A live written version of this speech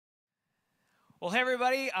Well, hey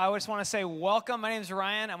everybody, I just want to say welcome. My name is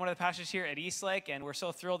Ryan. I'm one of the pastors here at Eastlake, and we're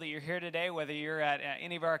so thrilled that you're here today, whether you're at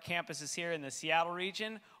any of our campuses here in the Seattle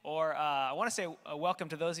region, or I want to say welcome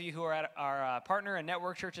to those of you who are at our partner and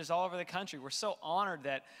network churches all over the country. We're so honored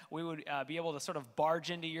that we would be able to sort of barge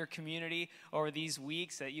into your community over these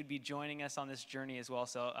weeks, that you'd be joining us on this journey as well.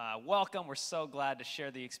 So welcome. We're so glad to share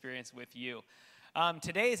the experience with you.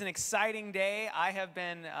 Today is an exciting day. I have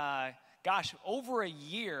been... over a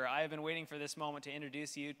year, I have been waiting for this moment to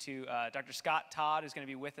introduce you to Dr. Scott Todd, who's going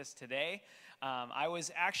to be with us today. I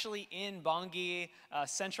was actually in Bangui,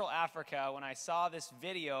 Central Africa, when I saw this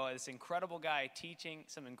video of this incredible guy teaching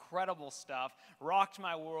some incredible stuff, rocked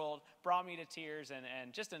my world, brought me to tears,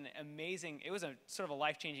 and just an amazing, it was a sort of a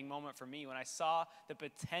life-changing moment for me when I saw the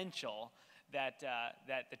potential that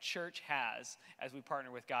the church has as we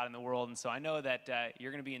partner with God in the world. And so I know that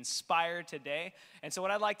you're going to be inspired today. And so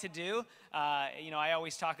what I'd like to do, I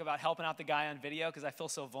always talk about helping out the guy on video because I feel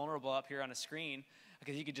so vulnerable up here on a screen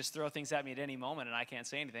because you could just throw things at me at any moment and I can't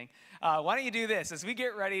say anything. Why don't you do this? As we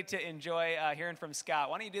get ready to enjoy hearing from Scott,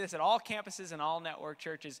 why don't you do this at all campuses and all network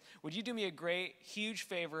churches? Would you do me a great, huge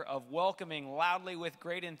favor of welcoming loudly with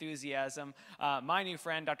great enthusiasm my new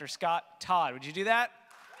friend, Dr. Scott Todd. Would you do that?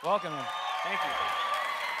 Welcome him. Thank you.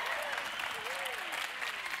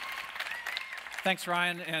 Thanks,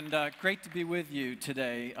 Ryan, and great to be with you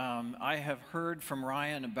today. I have heard from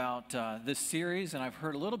Ryan about this series, and I've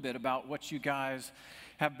heard a little bit about what you guys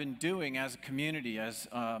have been doing as a community, as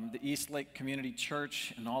the Eastlake Community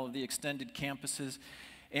Church and all of the extended campuses.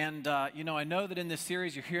 And, I know that in this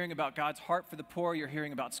series you're hearing about God's heart for the poor, you're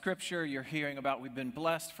hearing about Scripture, you're hearing about we've been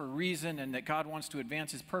blessed for a reason, and that God wants to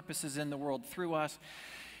advance His purposes in the world through us.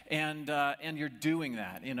 And you're doing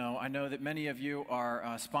that. I know that many of you are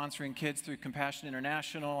sponsoring kids through Compassion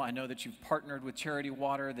International. I know that you've partnered with Charity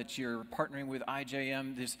Water, that you're partnering with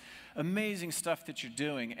IJM. There's amazing stuff that you're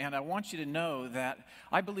doing. And I want you to know that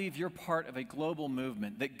I believe you're part of a global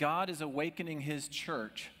movement, that God is awakening His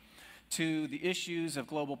church to the issues of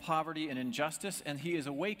global poverty and injustice, and He is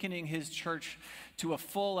awakening His church to a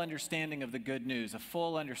full understanding of the good news, a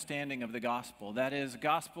full understanding of the gospel. That is, a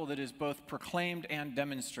gospel that is both proclaimed and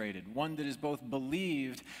demonstrated, one that is both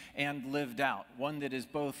believed and lived out, one that is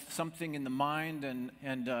both something in the mind and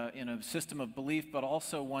in a system of belief, but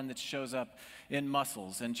also one that shows up in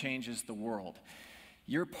muscles and changes the world.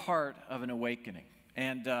 You're part of an awakening.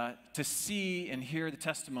 And to see and hear the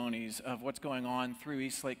testimonies of what's going on through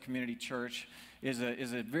Eastlake Community Church is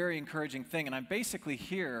a very encouraging thing. And I'm basically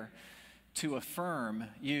here to affirm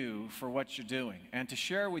you for what you're doing and to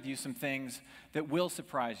share with you some things that will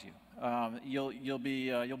surprise you. You'll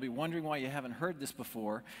be wondering why you haven't heard this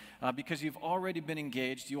before because you've already been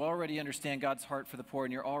engaged, you already understand God's heart for the poor,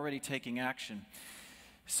 and you're already taking action.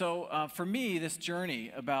 So for me, this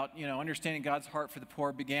journey about understanding God's heart for the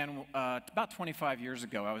poor began about 25 years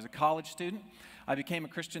ago. I was a college student. I became a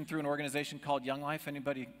Christian through an organization called Young Life.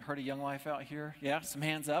 Anybody heard of Young Life out here? Yeah, some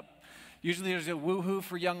hands up. Usually there's a woohoo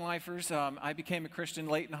for young lifers. I became a Christian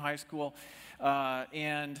late in high school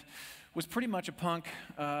and was pretty much a punk,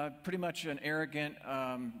 pretty much an arrogant,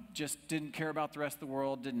 just didn't care about the rest of the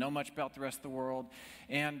world, didn't know much about the rest of the world.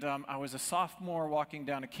 And I was a sophomore walking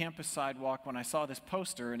down a campus sidewalk when I saw this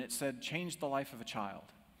poster, and it said, "Change the life of a child."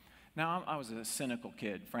 Now, I was a cynical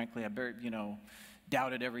kid. Frankly, I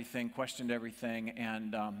doubted everything, questioned everything,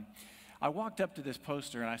 and I walked up to this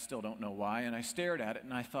poster, and I still don't know why, and I stared at it,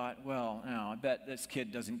 and I thought, well, I bet this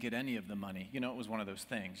kid doesn't get any of the money. It was one of those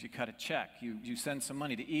things. You cut a check. You send some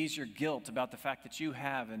money to ease your guilt about the fact that you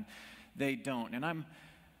have and they don't. And I'm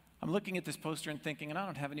looking at this poster and thinking, and I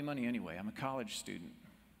don't have any money anyway. I'm a college student.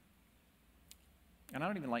 And I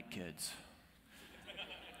don't even like kids.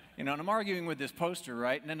 And I'm arguing with this poster,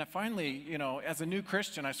 right? And then I finally, as a new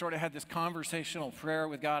Christian, I sort of had this conversational prayer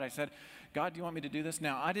with God. I said, "God, do you want me to do this?"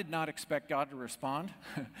 Now, I did not expect God to respond.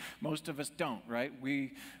 Most of us don't, right?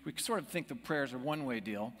 We sort of think the prayers are one-way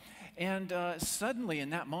deal. And suddenly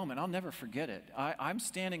in that moment, I'll never forget it. I'm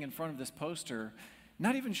standing in front of this poster,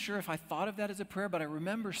 not even sure if I thought of that as a prayer, but I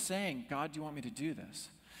remember saying, "God, do you want me to do this?"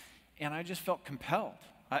 And I just felt compelled.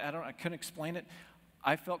 I couldn't explain it.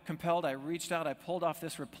 I felt compelled. I reached out. I pulled off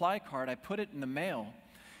this reply card. I put it in the mail.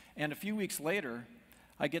 And a few weeks later,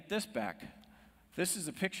 I get this back. This is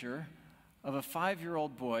a picture of a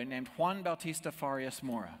 5-year-old boy named Juan Bautista Farias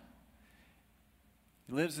Mora.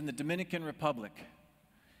 He lives in the Dominican Republic,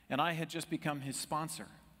 and I had just become his sponsor.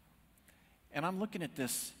 And I'm looking at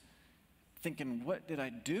this thinking, what did I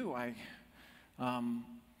do?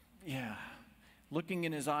 Looking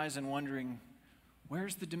in his eyes and wondering,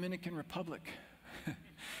 where's the Dominican Republic?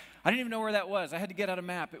 I didn't even know where that was. I had to get out a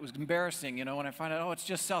map. It was embarrassing, when I find out, oh, it's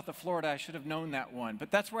just south of Florida. I should have known that one.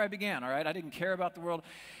 But that's where I began, all right? I didn't care about the world,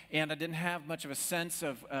 and I didn't have much of a sense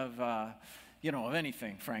of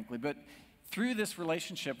anything, frankly. But through this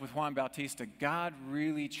relationship with Juan Bautista, God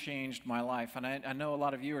really changed my life. And I know a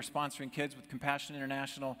lot of you are sponsoring kids with Compassion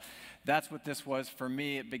International. That's what this was for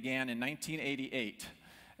me. It began in 1988.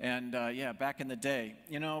 And back in the day,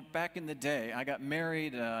 I got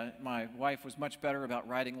married. My wife was much better about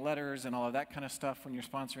writing letters and all of that kind of stuff when you're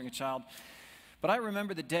sponsoring a child. But I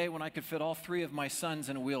remember the day when I could fit all 3 of my sons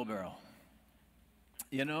in a wheelbarrow.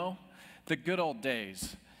 The good old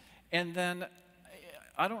days. And then,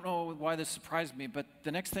 I don't know why this surprised me, but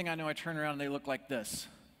the next thing I know, I turn around and they look like this.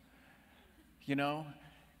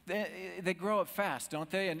 They grow up fast, don't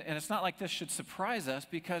they? And it's not like this should surprise us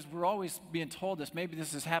because we're always being told this. Maybe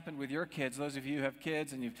this has happened with your kids. Those of you who have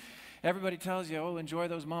kids, and everybody tells you, oh, enjoy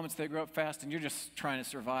those moments. They grow up fast, and you're just trying to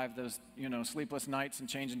survive those, sleepless nights and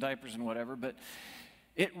changing diapers and whatever. But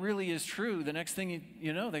it really is true. The next thing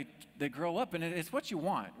you know, they grow up, and it's what you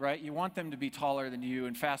want, right? You want them to be taller than you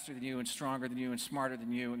and faster than you and stronger than you and smarter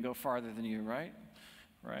than you and go farther than you, right?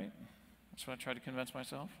 Right? That's what I try to convince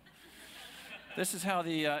myself. This is how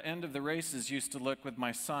the end of the races used to look with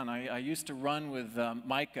my son. I used to run with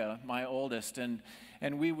Micah, my oldest, and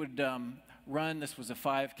we would run. This was a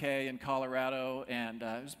 5K in Colorado, and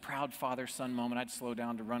it was a proud father-son moment. I'd slow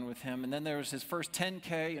down to run with him. And then there was his first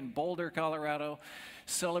 10K in Boulder, Colorado,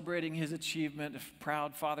 celebrating his achievement, a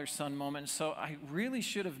proud father-son moment. So I really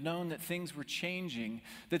should have known that things were changing,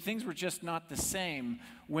 that things were just not the same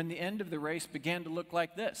when the end of the race began to look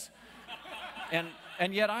like this.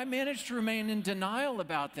 And yet I managed to remain in denial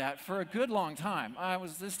about that for a good long time.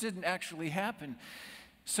 This didn't actually happen.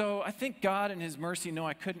 So I think God in his mercy knew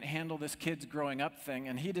I couldn't handle this kids growing up thing,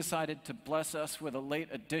 and he decided to bless us with a late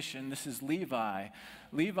addition. This is Levi.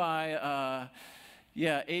 Levi,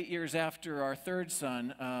 8 years after our third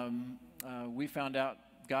son, we found out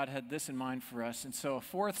God had this in mind for us. And so a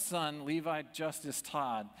 4th son, Levi Justice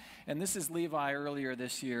Todd. And this is Levi earlier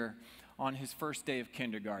this year on his first day of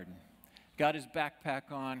kindergarten. Got his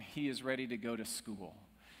backpack on. He is ready to go to school.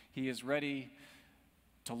 He is ready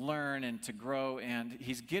to learn and to grow, and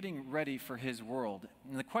he's getting ready for his world.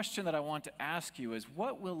 And the question that I want to ask you is,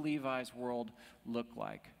 what will Levi's world look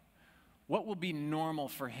like? What will be normal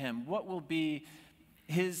for him? What will be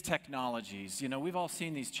his technologies? We've all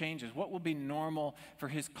seen these changes. What will be normal for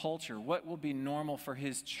his culture? What will be normal for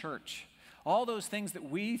his church? All those things that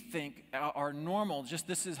we think are normal, just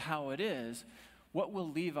this is how it is. What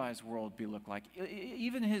will Levi's world look like?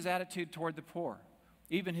 Even his attitude toward the poor,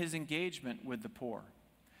 even his engagement with the poor.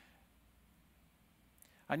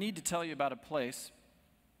 I need to tell you about a place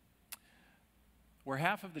where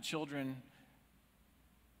half of the children,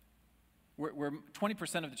 where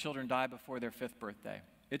 20% of the children die before their 5th birthday.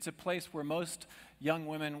 It's a place where most young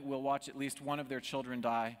women will watch at least one of their children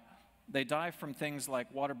die. They die from things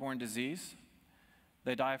like waterborne disease.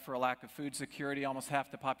 They die for a lack of food security. Almost half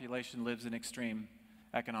the population lives in extreme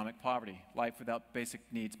economic poverty, life without basic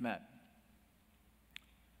needs met.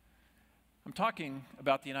 I'm talking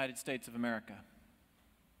about the United States of America.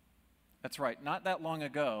 That's right, not that long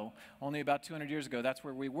ago, only about 200 years ago, that's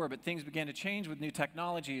where we were. But things began to change with new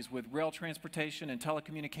technologies, with rail transportation and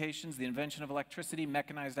telecommunications, the invention of electricity,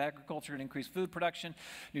 mechanized agriculture, and increased food production,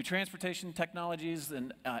 new transportation technologies,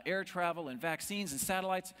 and air travel, and vaccines, and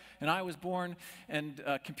satellites. And I was born, and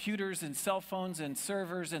computers, and cell phones, and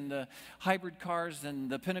servers, and the hybrid cars,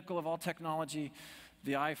 and the pinnacle of all technology,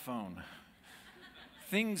 the iPhone.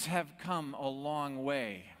 Things have come a long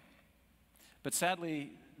way. But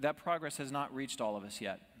sadly, that progress has not reached all of us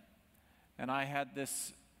yet. And I had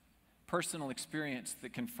this personal experience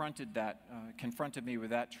that confronted me with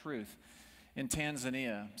that truth in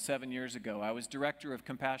Tanzania 7 years ago. I was director of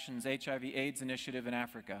Compassion's HIV/AIDS initiative in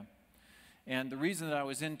Africa. And the reason that I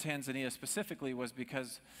was in Tanzania specifically was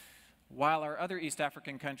because while our other East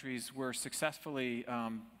African countries were successfully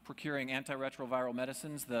procuring antiretroviral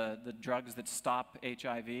medicines, the drugs that stop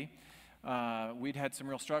HIV, we'd had some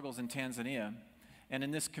real struggles in Tanzania. And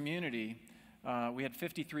in this community, we had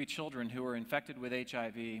 53 children who were infected with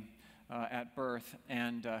HIV at birth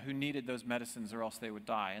and who needed those medicines or else they would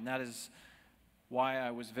die. And that is why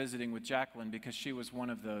I was visiting with Jacqueline, because she was one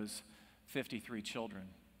of those 53 children.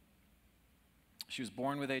 She was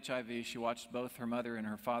born with HIV. She watched both her mother and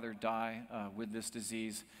her father die with this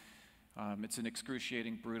disease. It's an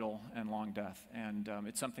excruciating, brutal, and long death. And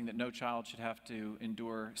it's something that no child should have to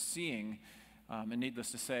endure seeing. And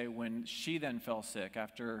needless to say, when she then fell sick,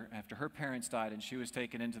 after her parents died and she was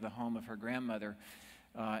taken into the home of her grandmother,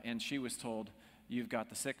 and she was told, "You've got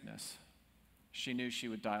the sickness," she knew she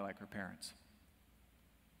would die like her parents.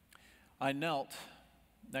 I knelt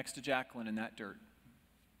next to Jacqueline in that dirt,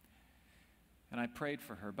 and I prayed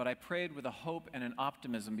for her, but I prayed with a hope and an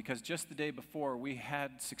optimism because just the day before we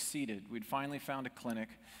had succeeded. We'd finally found a clinic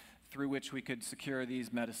through which we could secure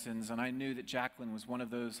these medicines, and I knew that Jacqueline was one of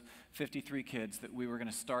those 53 kids that we were going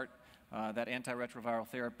to start that antiretroviral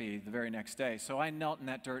therapy the very next day. So I knelt in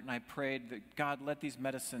that dirt and I prayed that God, let these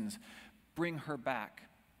medicines bring her back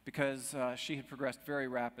because she had progressed very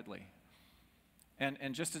rapidly.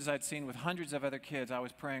 And just as I'd seen with hundreds of other kids, I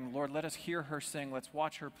was praying, Lord, let us hear her sing. Let's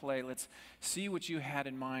watch her play. Let's see what you had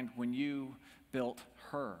in mind when you built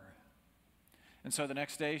her. And so the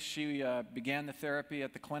next day, she began the therapy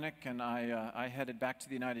at the clinic, and I headed back to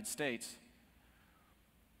the United States.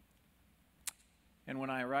 And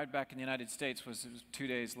when I arrived back in the United States, it was 2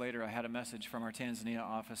 days later, I had a message from our Tanzania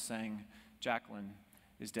office saying, Jacqueline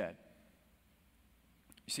is dead.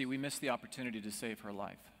 You see, we missed the opportunity to save her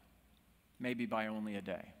life. Maybe by only a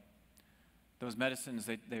day. Those medicines,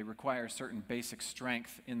 they require certain basic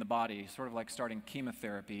strength in the body, sort of like starting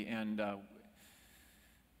chemotherapy, and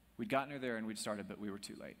we'd gotten her there and we'd started, but we were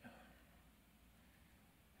too late.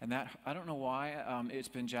 And that, I don't know why, it's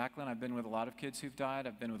been Jacqueline. I've been with a lot of kids who've died.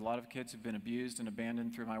 I've been with a lot of kids who've been abused and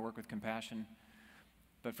abandoned through my work with compassion.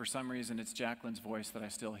 But for some reason, it's Jacqueline's voice that I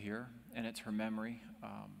still hear, and it's her memory.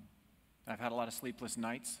 I've had a lot of sleepless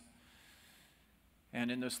nights. And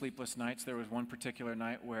in those sleepless nights, there was one particular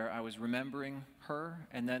night where I was remembering her,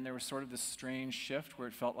 and then there was sort of this strange shift where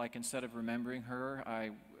it felt like instead of remembering her,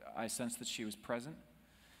 I sensed that she was present.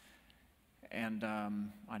 And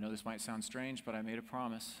I know this might sound strange, but I made a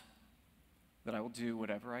promise that I will do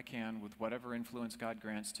whatever I can with whatever influence God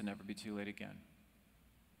grants to never be too late again.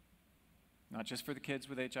 Not just for the kids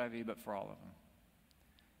with HIV, but for all of them.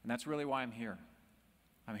 And that's really why I'm here.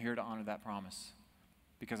 I'm here to honor that promise,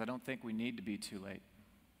 because I don't think we need to be too late.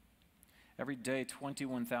 Every day,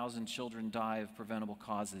 21,000 children die of preventable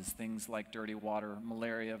causes, things like dirty water,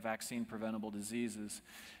 malaria, vaccine-preventable diseases.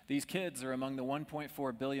 These kids are among the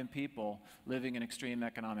 1.4 billion people living in extreme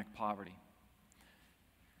economic poverty.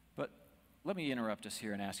 But let me interrupt us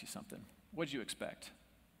here and ask you something. What did you expect?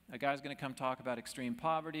 A guy's going to come talk about extreme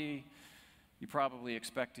poverty. You probably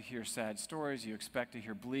expect to hear sad stories. You expect to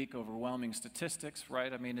hear bleak, overwhelming statistics,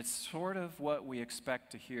 right? I mean, it's sort of what we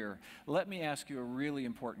expect to hear. Let me ask you a really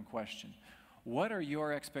important question. What are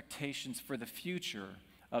your expectations for the future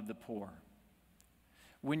of the poor?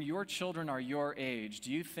 When your children are your age,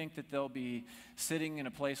 do you think that they'll be sitting in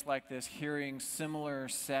a place like this hearing similar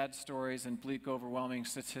sad stories and bleak, overwhelming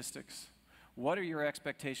statistics? What are your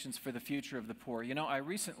expectations for the future of the poor? You know, I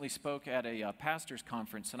recently spoke at a pastor's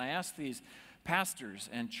conference, and I asked these pastors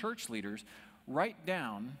and church leaders, write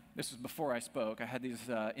down, this was before I spoke, I had these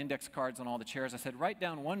index cards on all the chairs. I said, write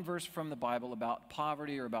down one verse from the Bible about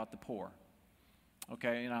poverty or about the poor.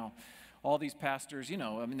 Okay, you know, all these pastors, you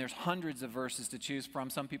know, I mean, there's hundreds of verses to choose from.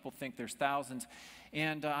 Some people think there's thousands.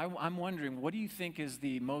 And I'm wondering, what do you think is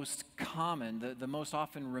the most common, the most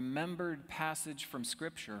often remembered passage from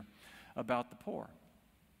Scripture about the poor?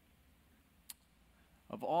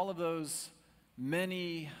 Of all of those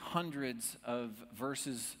many hundreds of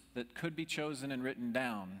verses that could be chosen and written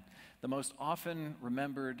down, the most often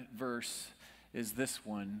remembered verse is this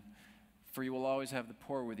one: for you will always have the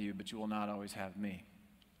poor with you, but you will not always have me.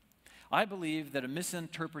 I believe that a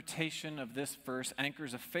misinterpretation of this verse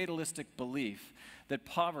anchors a fatalistic belief that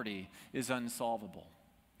poverty is unsolvable.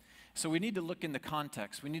 So we need to look in the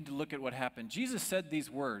context. We need to look at what happened. Jesus said these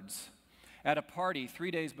words at a party 3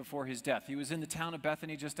 days before his death. He was in the town of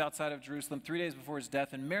Bethany, just outside of Jerusalem, 3 days before his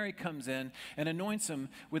death, and Mary comes in and anoints him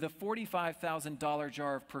with a $45,000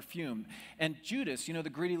 jar of perfume. And Judas, you know, the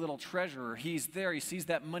greedy little treasurer, he's there. He sees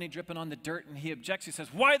that money dripping on the dirt, and he objects. He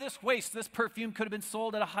says, why this waste? This perfume could have been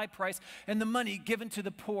sold at a high price and the money given to the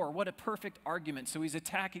poor. What a perfect argument. So he's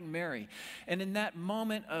attacking Mary. And in that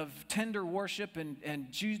moment of tender worship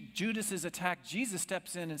and Judas's attack, Jesus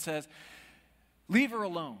steps in and says, leave her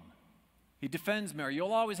alone. He defends Mary.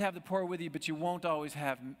 You'll always have the poor with you, but you won't always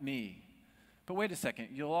have me. But wait a second.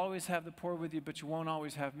 You'll always have the poor with you, but you won't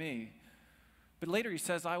always have me. But later he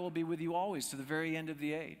says, I will be with you always to the very end of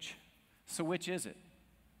the age. So which is it?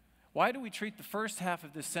 Why do we treat the first half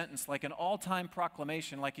of this sentence like an all-time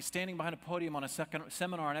proclamation, like he's standing behind a podium on a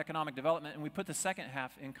seminar on economic development, and we put the second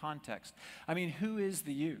half in context? I mean, who is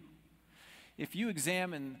the you? If you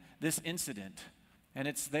examine this incident, and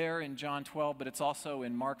it's there in John 12, but it's also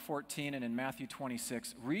in Mark 14 and in Matthew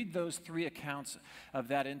 26. Read those three accounts of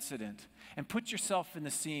that incident and put yourself in the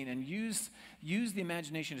scene and use the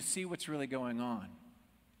imagination to see what's really going on.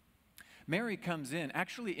 Mary comes in,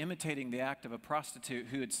 actually imitating the act of a prostitute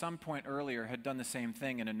who at some point earlier had done the same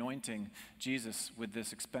thing in anointing Jesus with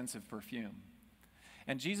this expensive perfume.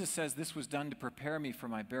 And Jesus says, this was done to prepare me for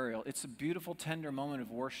my burial. It's a beautiful, tender moment of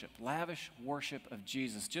worship, lavish worship of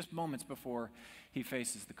Jesus, just moments before he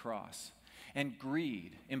faces the cross. And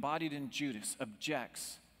greed, embodied in Judas,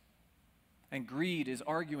 objects. And greed is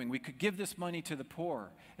arguing, we could give this money to the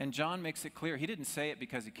poor. And John makes it clear, he didn't say it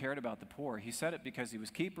because he cared about the poor. He said it because he was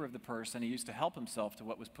keeper of the purse and he used to help himself to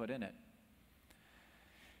what was put in it.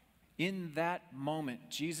 In that moment,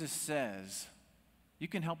 Jesus says, you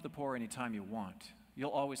can help the poor anytime you want.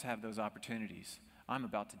 You'll always have those opportunities. I'm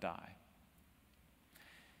about to die.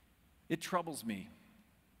 It troubles me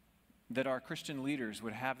that our Christian leaders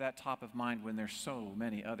would have that top of mind when there's so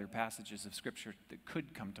many other passages of Scripture that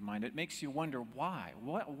could come to mind. It makes you wonder why.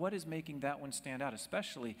 What is making that one stand out,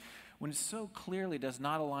 especially when it so clearly does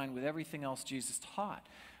not align with everything else Jesus taught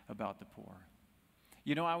about the poor?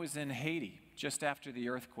 You know, I was in Haiti just after the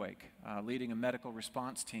earthquake, leading a medical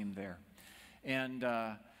response team there. And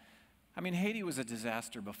Haiti was a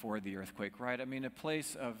disaster before the earthquake, right? I mean, a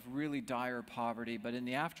place of really dire poverty, but in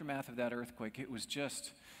the aftermath of that earthquake, it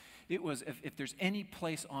was, if there's any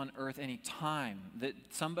place on earth, any time that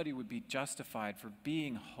somebody would be justified for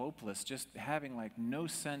being hopeless, just having like no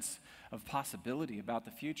sense of possibility about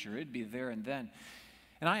the future, it'd be there and then.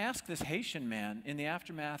 And I asked this Haitian man in the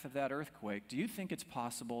aftermath of that earthquake, do you think it's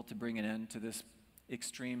possible to bring an end to this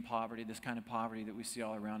extreme poverty, this kind of poverty that we see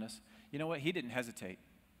all around us? You know what? He didn't hesitate.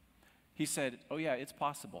 He said, oh yeah, it's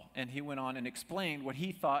possible. And he went on and explained what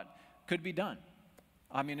he thought could be done.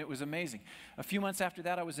 I mean, it was amazing. A few months after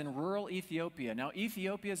that, I was in rural Ethiopia. Now,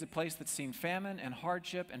 Ethiopia is a place that's seen famine and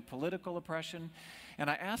hardship and political oppression. And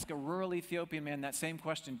I asked a rural Ethiopian man that same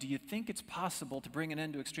question, do you think it's possible to bring an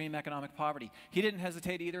end to extreme economic poverty? He didn't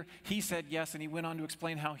hesitate either. He said yes, and he went on to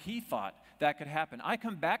explain how he thought that could happen. I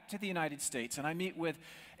come back to the United States, and I meet with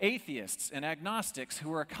atheists and agnostics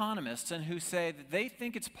who are economists and who say that they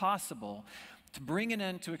think it's possible to bring an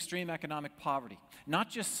end to extreme economic poverty, not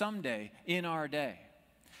just someday, in our day.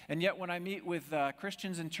 And yet when I meet with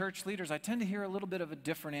Christians and church leaders, I tend to hear a little bit of a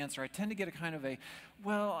different answer. I tend to get a kind of a,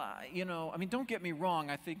 don't get me wrong,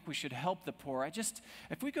 I think we should help the poor.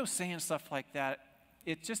 If we go saying stuff like that,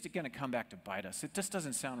 it's just going to come back to bite us. It just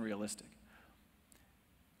doesn't sound realistic.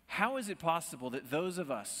 How is it possible that those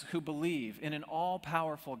of us who believe in an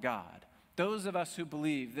all-powerful God, those of us who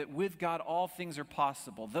believe that with God all things are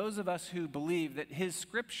possible, those of us who believe that His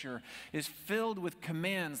Scripture is filled with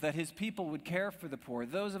commands that His people would care for the poor,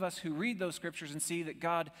 those of us who read those Scriptures and see that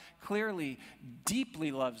God clearly,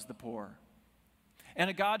 deeply loves the poor, and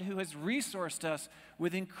a God who has resourced us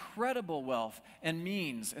with incredible wealth and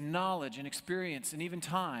means and knowledge and experience and even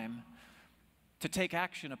time to take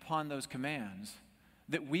action upon those commands,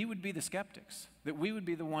 that we would be the skeptics, that we would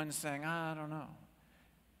be the ones saying, I don't know.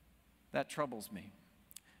 That troubles me.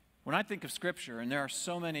 When I think of Scripture, and there are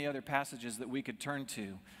so many other passages that we could turn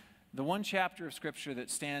to, the one chapter of Scripture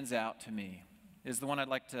that stands out to me is the one I'd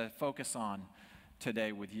like to focus on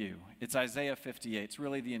today with you. It's Isaiah 58. It's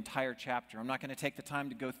really the entire chapter. I'm not going to take the time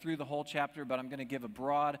to go through the whole chapter, but I'm going to give a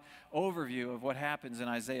broad overview of what happens in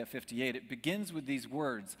Isaiah 58. It begins with these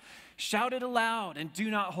words, "Shout it aloud and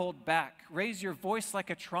do not hold back. Raise your voice like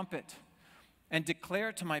a trumpet and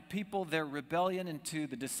declare to my people their rebellion and to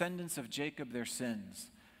the descendants of Jacob their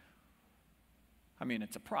sins." I mean,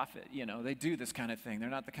 it's a prophet, they do this kind of thing. They're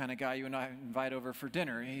not the kind of guy you and I invite over for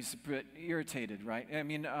dinner. He's a bit irritated, right? I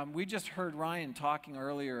mean, we just heard Ryan talking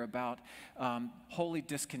earlier about holy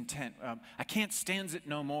discontent. I can't stand it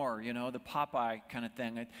no more, the Popeye kind of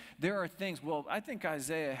thing. There are things, I think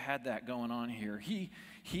Isaiah had that going on here.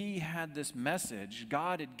 He had this message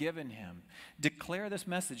God had given him. Declare this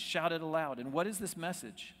message, shout it aloud. And what is this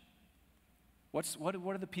message? What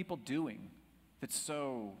are the people doing that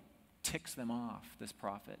so ticks them off, this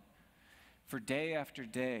prophet? For day after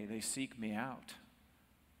day they seek me out.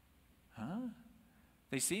 Huh?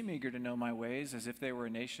 They seem eager to know my ways, as if they were a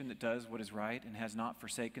nation that does what is right and has not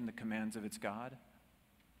forsaken the commands of its God.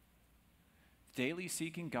 Daily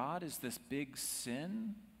seeking God is this big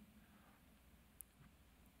sin?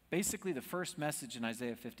 Basically, the first message in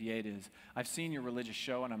Isaiah 58 is, I've seen your religious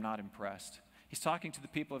show and I'm not impressed. He's talking to the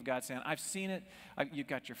people of God saying, I've seen it. You've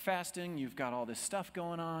got your fasting. You've got all this stuff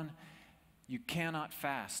going on. You cannot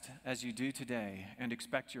fast as you do today and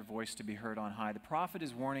expect your voice to be heard on high. The prophet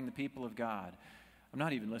is warning the people of God, I'm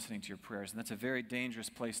not even listening to your prayers, and that's a very dangerous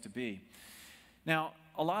place to be. Now,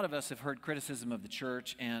 a lot of us have heard criticism of the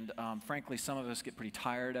church, and frankly, some of us get pretty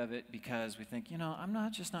tired of it because we think, I'm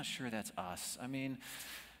not sure that's us. I mean,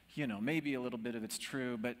 maybe a little bit of it's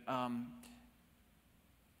true, but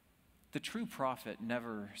the true prophet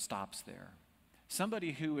never stops there.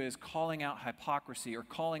 Somebody who is calling out hypocrisy or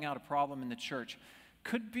calling out a problem in the church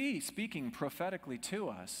could be speaking prophetically to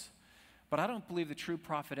us, but I don't believe the true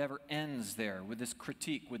prophet ever ends there with this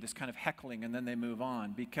critique, with this kind of heckling, and then they move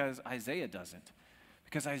on, because Isaiah doesn't.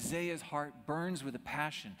 Because Isaiah's heart burns with a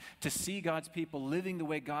passion to see God's people living the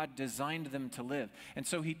way God designed them to live. And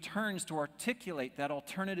so he turns to articulate that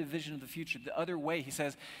alternative vision of the future the other way. He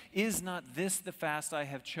says, "Is not this the fast I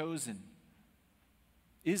have chosen?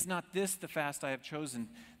 Is not this the fast I have chosen?"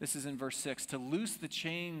 This is in verse 6. "To loose the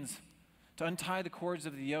chains, to untie the cords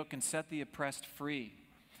of the yoke and set the oppressed free.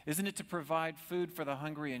 Isn't it to provide food for the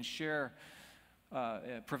hungry and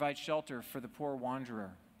provide shelter for the poor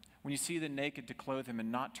wanderer? When you see the naked, to clothe him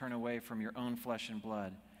and not turn away from your own flesh and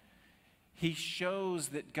blood." He shows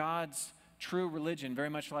that God's true religion, very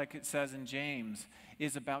much like it says in James,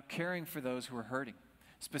 is about caring for those who are hurting,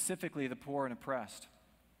 specifically the poor and oppressed.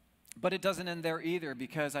 But it doesn't end there either,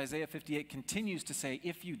 because Isaiah 58 continues to say,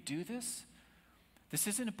 if you do this, this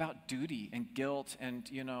isn't about duty and guilt and,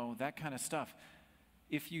 that kind of stuff.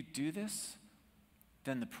 If you do this,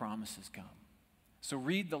 then the promises come. So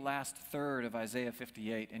read the last third of Isaiah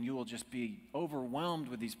 58, and you will just be overwhelmed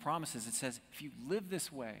with these promises. It says, if you live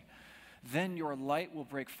this way, then your light will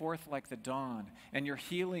break forth like the dawn, and your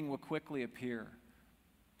healing will quickly appear.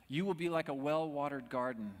 You will be like a well-watered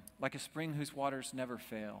garden, like a spring whose waters never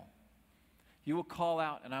fail. You will call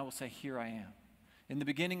out, and I will say, here I am. In the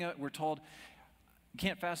beginning, we're told, you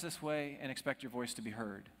can't fast this way and expect your voice to be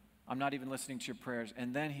heard. I'm not even listening to your prayers.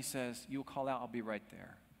 And then he says, you will call out, I'll be right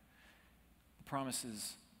there.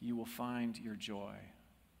 Promises you will find your joy.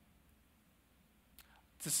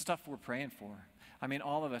 This is stuff we're praying for. I mean,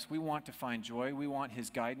 all of us, we want to find joy. We want his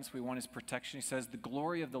guidance. We want his protection. He says, the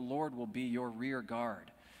glory of the Lord will be your rear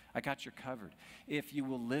guard. I got you covered if you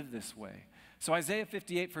will live this way. So Isaiah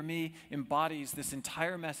 58 for me embodies this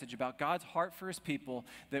entire message about God's heart for his people,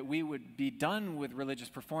 that we would be done with religious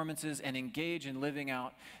performances and engage in living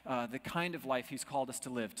out the kind of life he's called us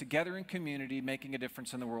to live, together in community, making a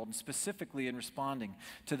difference in the world, and specifically in responding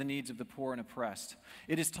to the needs of the poor and oppressed.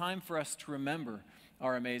 It is time for us to remember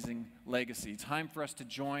our amazing legacy. Time for us to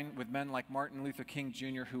join with men like Martin Luther King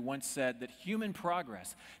Jr., who once said that human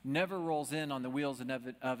progress never rolls in on the wheels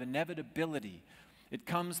of inevitability. It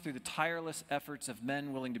comes through the tireless efforts of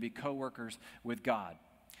men willing to be co-workers with God.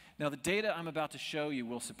 Now, the data I'm about to show you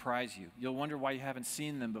will surprise you. You'll wonder why you haven't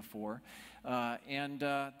seen them before.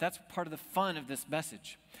 That's part of the fun of this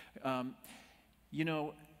message.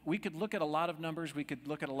 We could look at a lot of numbers, we could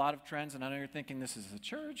look at a lot of trends, and I know you're thinking this is a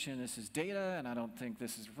church and this is data, and I don't think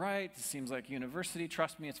this is right. This seems like university.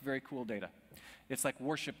 Trust me, it's very cool data. It's like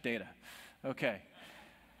worship data. Okay.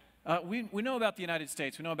 We know about the United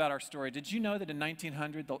States. We know about our story. Did you know that in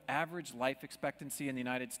 1900, the average life expectancy in the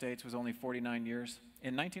United States was only 49 years?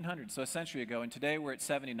 In 1900, so a century ago, and today we're at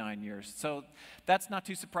 79 years. So that's not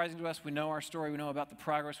too surprising to us. We know our story. We know about the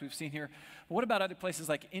progress we've seen here. But what about other places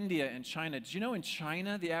like India and China? Did you know in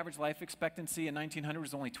China, the average life expectancy in 1900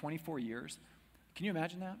 was only 24 years? Can you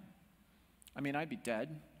imagine that? I mean, I'd be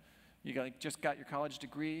dead. You just got your college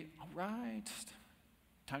degree. All right,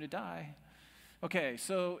 time to die. Okay,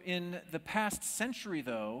 so in the past century,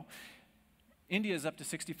 though, India is up to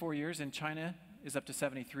 64 years and China is up to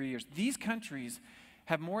 73 years. These countries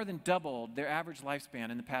have more than doubled their average lifespan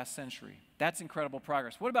in the past century. That's incredible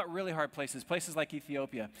progress. What about really hard places? Places like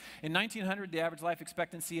Ethiopia. In 1900, the average life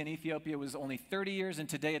expectancy in Ethiopia was only 30 years, and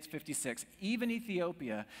today it's 56. Even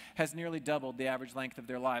Ethiopia has nearly doubled the average length of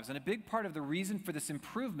their lives. And a big part of the reason for this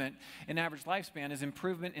improvement in average lifespan is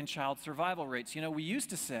improvement in child survival rates. We used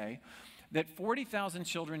to say that 40,000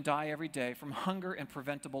 children die every day from hunger and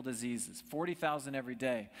preventable diseases. 40,000 every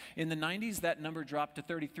day. In the 90s, that number dropped to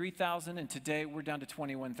 33,000, and today we're down to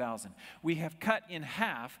 21,000. We have cut in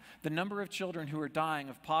half the number of children who are dying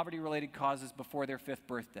of poverty-related causes before their 5th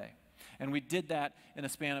birthday. And we did that in a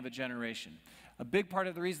span of a generation. A big part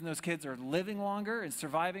of the reason those kids are living longer and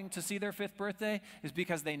surviving to see their 5th birthday is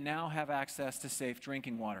because they now have access to safe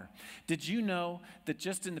drinking water. Did you know that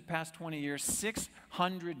just in the past 20 years,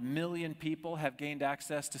 600 million people have gained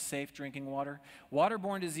access to safe drinking water?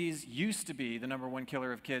 Waterborne disease used to be the #1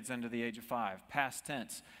 killer of kids under the age of 5, past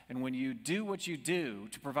tense. And when you do what you do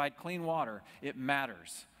to provide clean water, it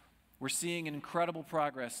matters. We're seeing incredible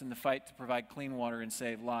progress in the fight to provide clean water and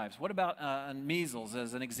save lives. What about measles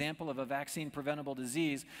as an example of a vaccine-preventable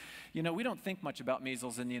disease? We don't think much about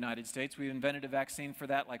measles in the United States. We invented a vaccine for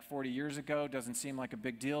that like 40 years ago. Doesn't seem like a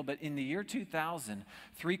big deal. But in the year 2000,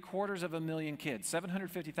 750,000 kids,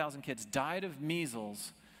 750,000 kids died of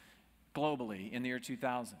measles globally in the year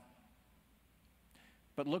 2000.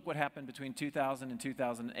 But look what happened between 2000 and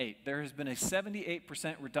 2008. There has been a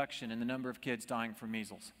 78% reduction in the number of kids dying from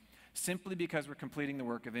measles, simply because we're completing the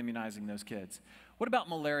work of immunizing those kids. What about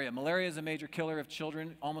malaria? Malaria is a major killer of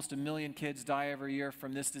children. Almost 1 million kids die every year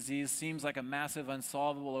from this disease. Seems like a massive,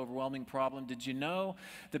 unsolvable, overwhelming problem. Did you know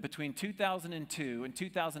that between 2002 and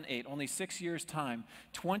 2008, only 6 years' time,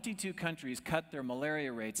 22 countries cut their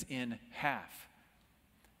malaria rates in half?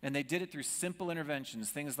 And they did it through simple interventions,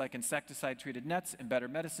 things like insecticide-treated nets and better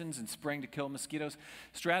medicines and spraying to kill mosquitoes,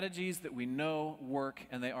 strategies that we know work,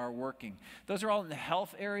 and they are working. Those are all in the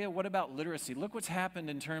health area. What about literacy? Look what's happened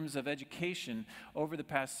in terms of education over the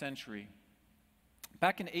past century.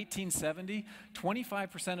 Back in 1870,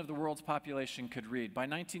 25% of the world's population could read. By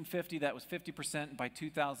 1950, that was 50%. By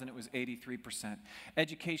 2000, it was 83%.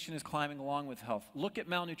 Education is climbing along with health. Look at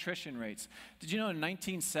malnutrition rates. Did you know in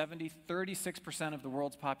 1970, 36% of the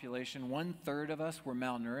world's population, 1/3 of us, were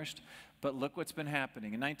malnourished? But look what's been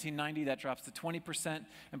happening. In 1990, that drops to 20%,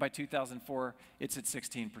 and by 2004, it's at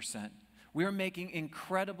 16%. We are making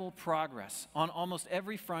incredible progress on almost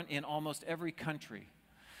every front in almost every country.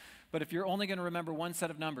 But if you're only going to remember one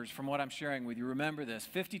set of numbers from what I'm sharing with you, remember this: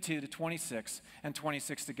 52 to 26 and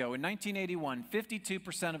 26 to go. In 1981,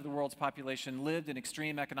 52% of the world's population lived in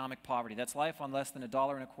extreme economic poverty. That's life on less than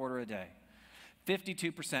 $1.25 a day.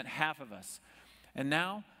 52%, half of us. And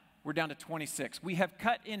now we're down to 26. We have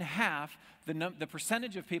cut in half the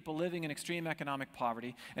percentage of people living in extreme economic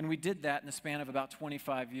poverty, and we did that in the span of about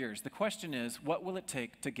 25 years. The question is, what will it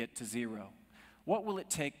take to get to zero? What will it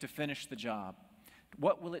take to finish the job?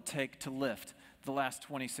 What will it take to lift the last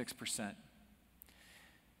 26%?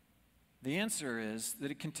 The answer is that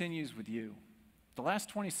it continues with you. The last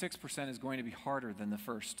 26% is going to be harder than the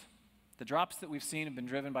first. The drops that we've seen have been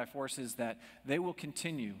driven by forces that they will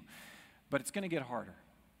continue, but it's going to get harder.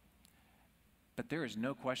 But there is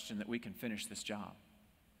no question that we can finish this job.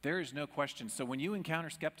 There is no question. So when you encounter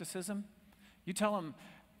skepticism, you tell them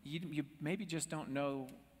you maybe just don't know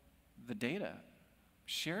the data.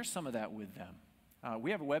 Share some of that with them.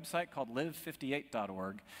 We have a website called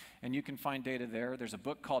live58.org, and you can find data there. There's a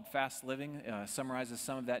book called Fast Living, summarizes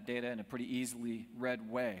some of that data in a pretty easily read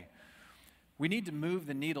way. We need to move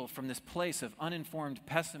the needle from this place of uninformed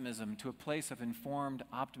pessimism to a place of informed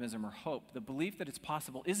optimism or hope. The belief that it's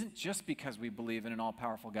possible isn't just because we believe in an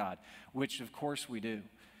all-powerful God, which of course we do.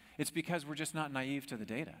 It's because we're just not naive to the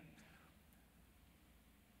data.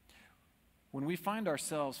 When we find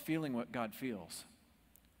ourselves feeling what God feels,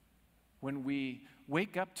 when we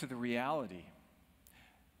wake up to the reality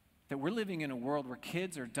that we're living in a world where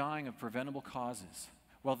kids are dying of preventable causes,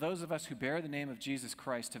 while those of us who bear the name of Jesus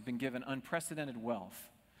Christ have been given unprecedented wealth,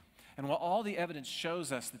 and while all the evidence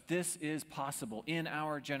shows us that this is possible in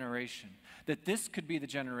our generation, that this could be the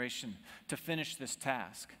generation to finish this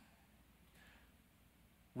task,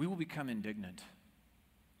 we will become indignant.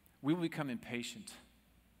 We will become impatient.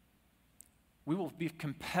 We will be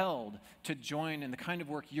compelled to join in the kind of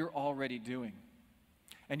work you're already doing.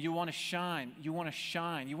 And you want to shine. You want to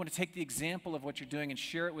shine. You want to take the example of what you're doing and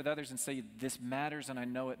share it with others and say, this matters and I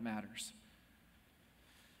know it matters.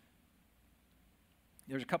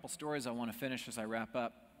 There's a couple stories I want to finish as I wrap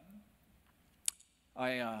up.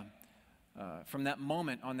 From that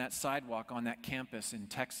moment on that sidewalk on that campus in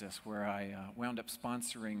Texas where I wound up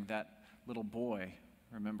sponsoring that little boy,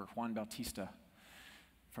 remember Juan Bautista,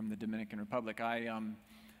 from the Dominican Republic.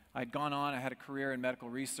 I'd gone on, I had a career in medical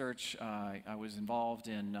research. I was involved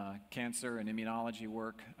in cancer and immunology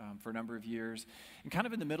work for a number of years. And kind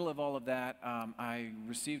of in the middle of all of that, I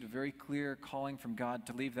received a very clear calling from God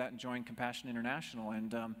to leave that and join Compassion International.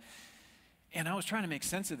 And I was trying to make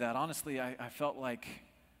sense of that. Honestly, I felt like,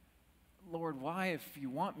 Lord, why, if you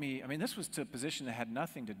want me? I mean, this was to a position that had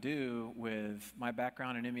nothing to do with my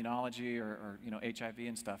background in immunology or HIV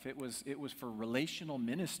and stuff. It was for relational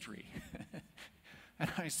ministry. And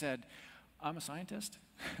I said, I'm a scientist.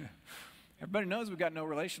 Everybody knows we've got no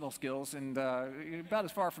relational skills, and about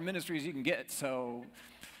as far from ministry as you can get.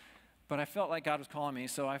 But I felt like God was calling me,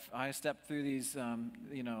 so I stepped through these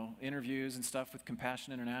interviews and stuff with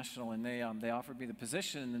Compassion International, and they offered me the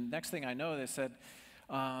position. And the next thing I know, they said,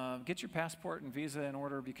 get your passport and visa in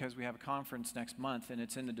order because we have a conference next month and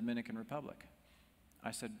it's in the Dominican Republic.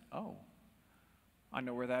 I said, oh, I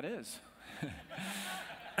know where that is.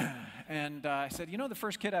 And I said, the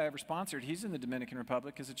first kid I ever sponsored, he's in the Dominican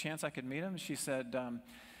Republic. Is there a chance I could meet him? She said,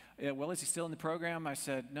 well, is he still in the program? I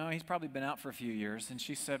said, no, he's probably been out for a few years. And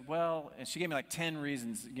she said, well, and she gave me like 10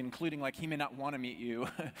 reasons, including like he may not want to meet you.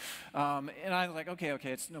 And I was like,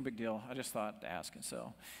 okay, it's no big deal. I just thought to ask. And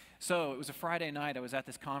so So it was a Friday night. I was at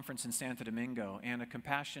this conference in Santo Domingo, and a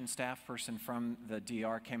compassion staff person from the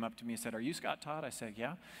DR came up to me and said, "Are you Scott Todd?" I said,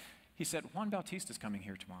 "Yeah." He said, "Juan Bautista's coming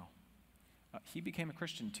here tomorrow. He became a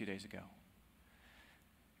Christian 2 days ago."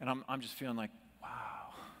 And I'm just feeling like,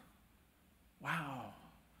 wow.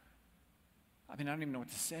 I mean, I don't even know what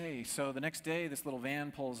to say. So the next day, this little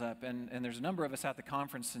van pulls up, and there's a number of us at the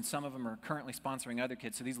conference, and some of them are currently sponsoring other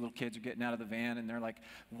kids. So these little kids are getting out of the van, and they're like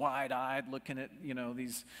wide-eyed looking at,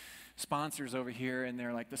 these sponsors over here, and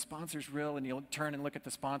they're like, "The sponsor's real," and you'll turn and look at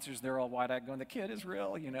the sponsors, they're all wide-eyed going, "The kid is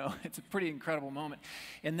real," It's a pretty incredible moment.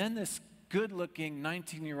 And then this good-looking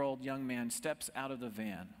 19-year-old young man steps out of the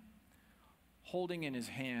van, holding in his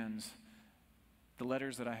hands the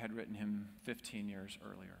letters that I had written him 15 years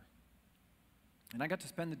earlier. And I got to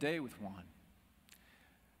spend the day with Juan.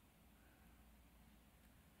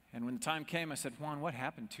 And when the time came, I said, "Juan, what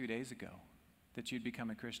happened 2 days ago that you'd become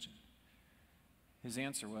a Christian?" His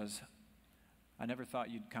answer was, "I never thought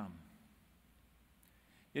you'd come."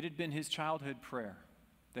 It had been his childhood prayer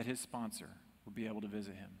that his sponsor would be able to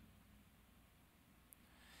visit him.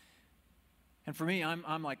 And for me,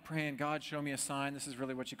 I'm like praying, "God, show me a sign. This is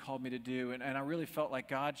really what you called me to do." And I really felt like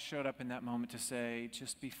God showed up in that moment to say,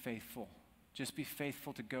 "Just be faithful. Just be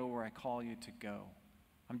faithful to go where I call you to go.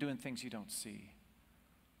 I'm doing things you don't see."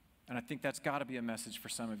 And I think that's got to be a message for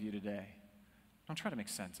some of you today. Don't try to make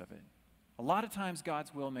sense of it. A lot of times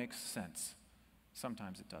God's will makes sense.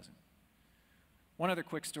 Sometimes it doesn't. One other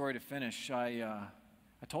quick story to finish. I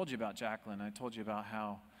told you about Jacqueline. I told you about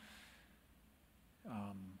how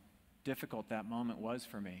difficult that moment was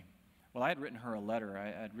for me. Well, I had written her a letter. I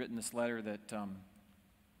had written this letter that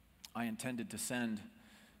I intended to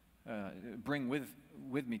bring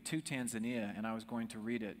with me to Tanzania, and I was going to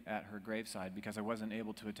read it at her graveside because I wasn't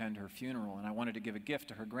able to attend her funeral, and I wanted to give a gift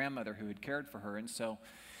to her grandmother who had cared for her. And so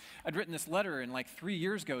I'd written this letter, and like 3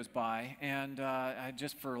 years goes by, and I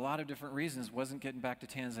just, for a lot of different reasons, wasn't getting back to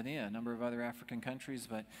Tanzania, a number of other African countries,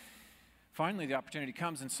 but finally the opportunity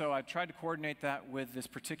comes, and so I tried to coordinate that with this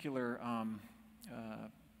particular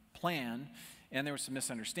plan. And there were some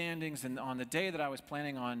misunderstandings, and on the day that I was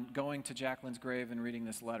planning on going to Jacqueline's grave and reading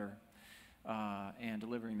this letter and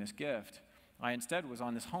delivering this gift, I instead was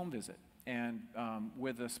on this home visit. And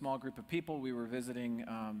with a small group of people, we were visiting,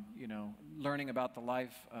 learning about the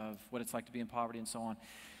life of what it's like to be in poverty and so on.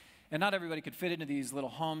 And not everybody could fit into these little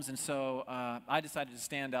homes, and so I decided to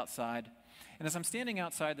stand outside. And as I'm standing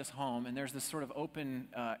outside this home, and there's this sort of open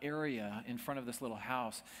area in front of this little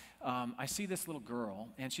house, I see this little girl,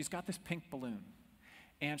 and she's got this pink balloon.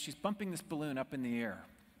 And she's bumping this balloon up in the air,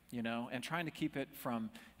 and trying to keep it from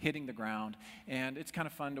hitting the ground. And it's kind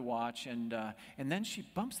of fun to watch. And then she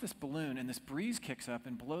bumps this balloon, and this breeze kicks up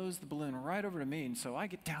and blows the balloon right over to me. And so I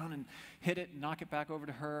get down and hit it and knock it back over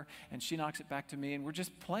to her, and she knocks it back to me. And we're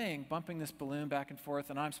just playing, bumping this balloon back and forth,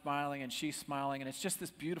 and I'm smiling, and she's smiling. And it's just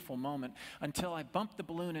this beautiful moment until I bump the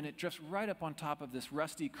balloon, and it drifts right up on top of this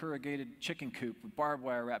rusty corrugated chicken coop with barbed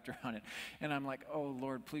wire wrapped around it. And I'm like, "Oh,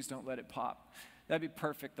 Lord, please don't let it pop. That'd be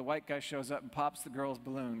perfect." The white guy shows up and pops the girl's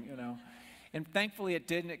balloon, And thankfully it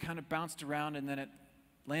did, and it kind of bounced around, and then it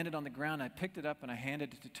landed on the ground. I picked it up and I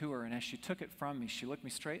handed it to her, and as she took it from me, she looked me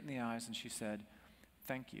straight in the eyes and she said,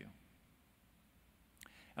 "Thank you."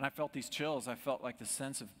 And I felt these chills. I felt like the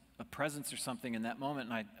sense of a presence or something in that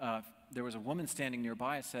moment. And there was a woman standing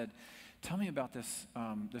nearby. I said, "Tell me about this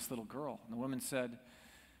little girl." And the woman said,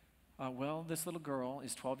 "Well, this little girl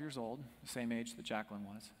is 12 years old, the same age that Jacqueline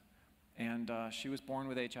was. And she was born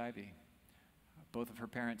with HIV. Both of her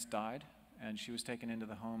parents died, and she was taken into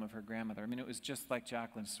the home of her grandmother." I mean, it was just like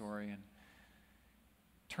Jacqueline's story. And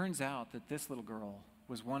turns out that this little girl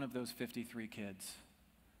was one of those 53 kids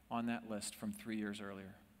on that list from 3 years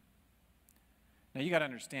earlier. Now, you got to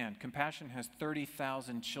understand, Compassion has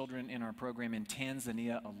 30,000 children in our program in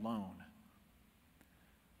Tanzania alone.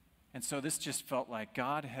 And so this just felt like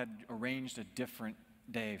God had arranged a different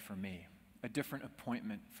day for me, a different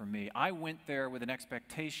appointment for me. I went there with an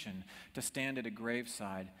expectation to stand at a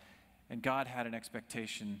graveside, and God had an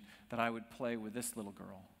expectation that I would play with this little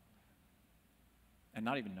girl and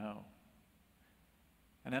not even know.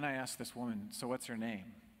 And then I asked this woman, "So what's her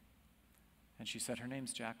name?" And she said, "Her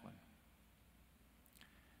name's Jacqueline."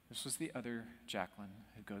 This was the other Jacqueline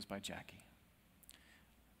who goes by Jackie.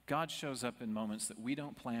 God shows up in moments that we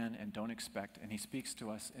don't plan and don't expect, and he speaks to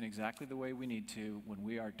us in exactly the way we need to. When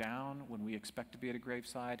we are down, when we expect to be at a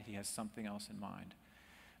graveside, he has something else in mind.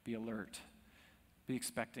 Be alert. Be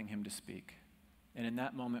expecting him to speak. And in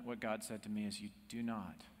that moment, what God said to me is, "You do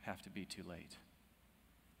not have to be too late."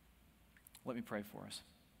 Let me pray for us.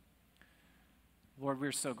 Lord,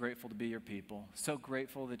 we're so grateful to be your people, so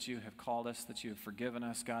grateful that you have called us, that you have forgiven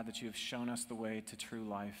us, God, that you have shown us the way to true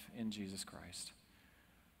life in Jesus Christ.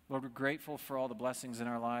 Lord, we're grateful for all the blessings in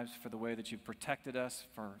our lives, for the way that you've protected us,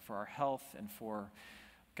 for our health, and for,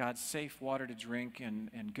 God, safe water to drink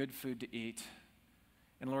and good food to eat.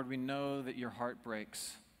 And Lord, we know that your heart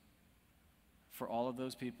breaks for all of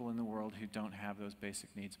those people in the world who don't have those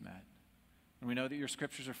basic needs met. And we know that your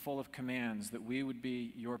scriptures are full of commands that we would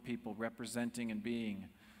be your people, representing and being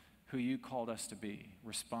who you called us to be,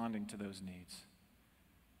 responding to those needs.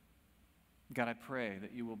 God, I pray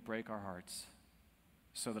that you will break our hearts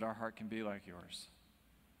so that our heart can be like yours.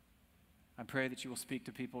 I pray that you will speak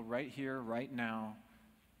to people right here, right now,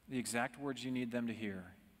 the exact words you need them to hear.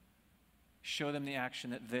 Show them the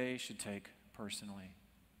action that they should take personally.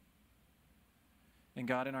 And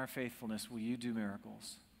God, in our faithfulness, will you do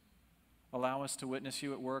miracles? Allow us to witness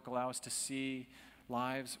you at work. Allow us to see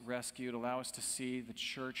lives rescued. Allow us to see the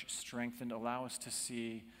church strengthened. Allow us to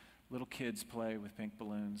see little kids play with pink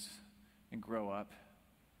balloons and grow up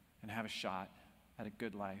and have a shot at a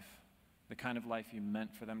good life, the kind of life you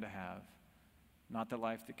meant for them to have, not the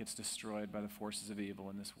life that gets destroyed by the forces of evil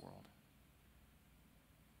in this world.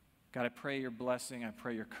 God, I pray your blessing. I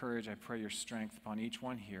pray your courage. I pray your strength upon each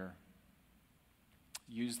one here.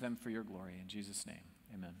 Use them for your glory. In Jesus' name,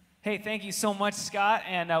 amen. Hey, thank you so much, Scott.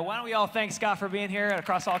 And why don't we all thank Scott for being here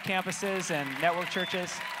across all campuses and network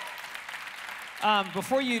churches.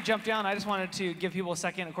 Before you jump down, I just wanted to give people a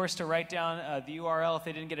second, of course, to write down the URL if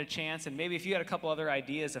they didn't get a chance, and maybe if you had a couple other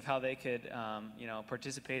ideas of how they could,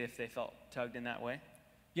 participate if they felt tugged in that way.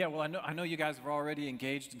 Yeah, well, I know you guys have already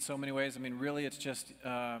engaged in so many ways. I mean, really, it's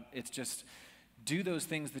just do those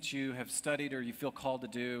things that you have studied or you feel called to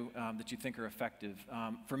do that you think are effective.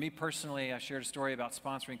 For me personally, I shared a story about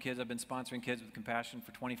sponsoring kids. I've been sponsoring kids with Compassion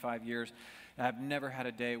for 25 years. I've never had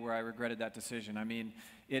a day where I regretted that decision. I mean,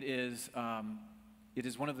 it is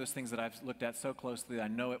one of those things that I've looked at so closely that I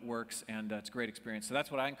know it works, and it's a great experience. So that's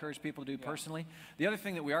what I encourage people to do personally. The other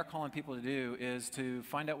thing that we are calling people to do is to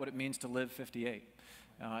find out what it means to live 58.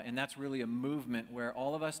 And that's really a movement where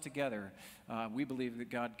all of us together, we believe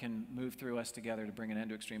that God can move through us together to bring an end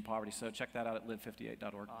to extreme poverty. So check that out at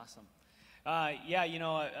live58.org. Awesome.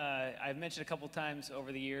 I've mentioned a couple times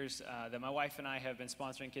over the years that my wife and I have been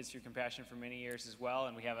sponsoring kids through Compassion for many years as well,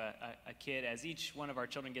 and we have a kid. As each one of our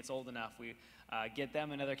children gets old enough, we get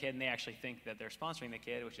them another kid, and they actually think that they're sponsoring the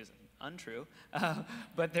kid, which is untrue.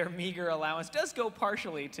 But their meager allowance does go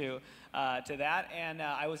partially to that. And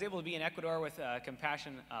I was able to be in Ecuador with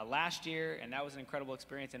Compassion last year, and that was an incredible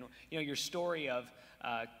experience. And your story of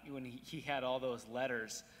when he had all those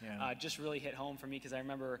letters just really hit home for me, because I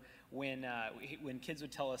remember when kids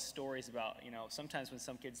would tell us stories about, sometimes when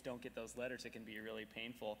some kids don't get those letters, it can be really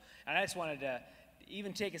painful. And I just wanted to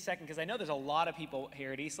even take a second, because I know there's a lot of people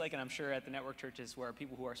here at Eastlake, and I'm sure at the network churches where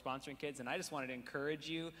people who are sponsoring kids, and I just wanted to encourage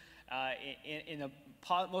you in the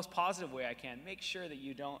most positive way I can. Make sure that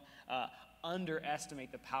you don't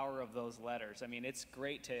underestimate the power of those letters. I mean, it's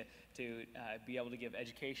great to be able to give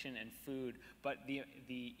education and food, but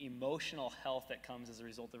the emotional health that comes as a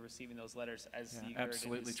result of receiving those letters, as you heard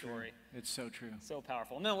in the story. True. It's so true. So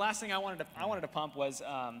powerful. And then the last thing I wanted to pump was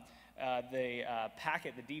the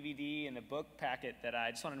packet, the DVD and the book packet that I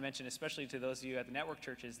just wanted to mention, especially to those of you at the network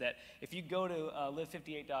churches, that if you go to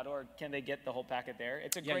live58.org, can they get the whole packet there?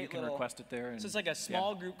 It's a great you can request it there. So it's like a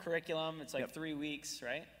small group curriculum. It's like 3 weeks,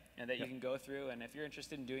 right? And that you can go through. And if you're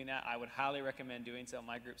interested in doing that, I would highly recommend doing so.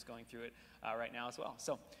 My group's going through it right now as well.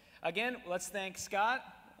 So again, let's thank Scott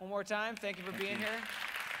one more time. Thank you for being here.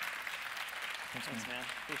 Thanks, man.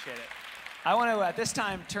 Appreciate it. I want to, at this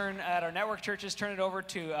time, turn it over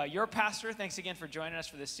to your pastor. Thanks again for joining us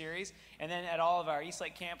for this series. And then at all of our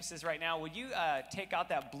Eastlake campuses right now, would you take out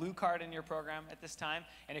that blue card in your program at this time?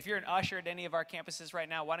 And if you're an usher at any of our campuses right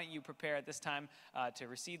now, why don't you prepare at this time to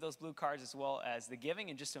receive those blue cards as well as the giving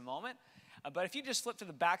in just a moment. But if you just flip to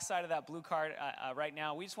the back side of that blue card right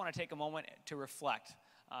now, we just want to take a moment to reflect.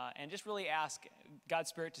 And just really ask God's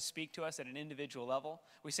Spirit to speak to us at an individual level.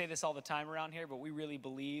 We say this all the time around here, but we really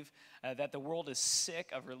believe that the world is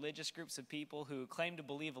sick of religious groups of people who claim to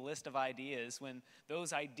believe a list of ideas when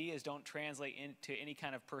those ideas don't translate into any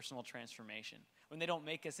kind of personal transformation, when they don't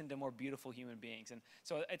make us into more beautiful human beings. And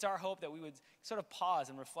so it's our hope that we would sort of pause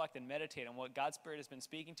and reflect and meditate on what God's Spirit has been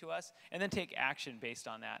speaking to us, and then take action based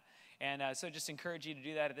on that. And so just encourage you to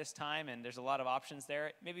do that at this time, and there's a lot of options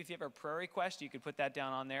there. Maybe if you have a prayer request, you could put that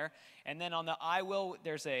down on there. And then on the I will,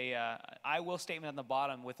 there's a I will statement on the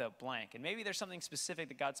bottom with a blank. And maybe there's something specific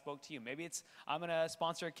that God spoke to you. Maybe it's, I'm going to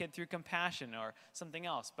sponsor a kid through Compassion or something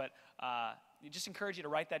else. But we just encourage you to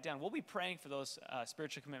write that down. We'll be praying for those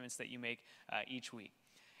spiritual commitments that you make each week.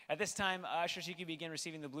 At this time, ushers, you can begin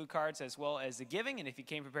receiving the blue cards as well as the giving. And if you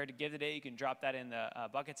came prepared to give today, you can drop that in the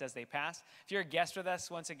buckets as they pass. If you're a guest with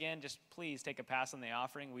us, once again, just please take a pass on the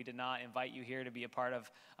offering. We did not invite you here to be a part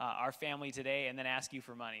of our family today and then ask you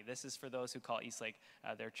for money. This is for those who call Eastlake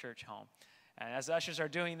their church home. And as the ushers are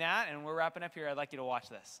doing that, and we're wrapping up here, I'd like you to watch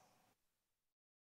this.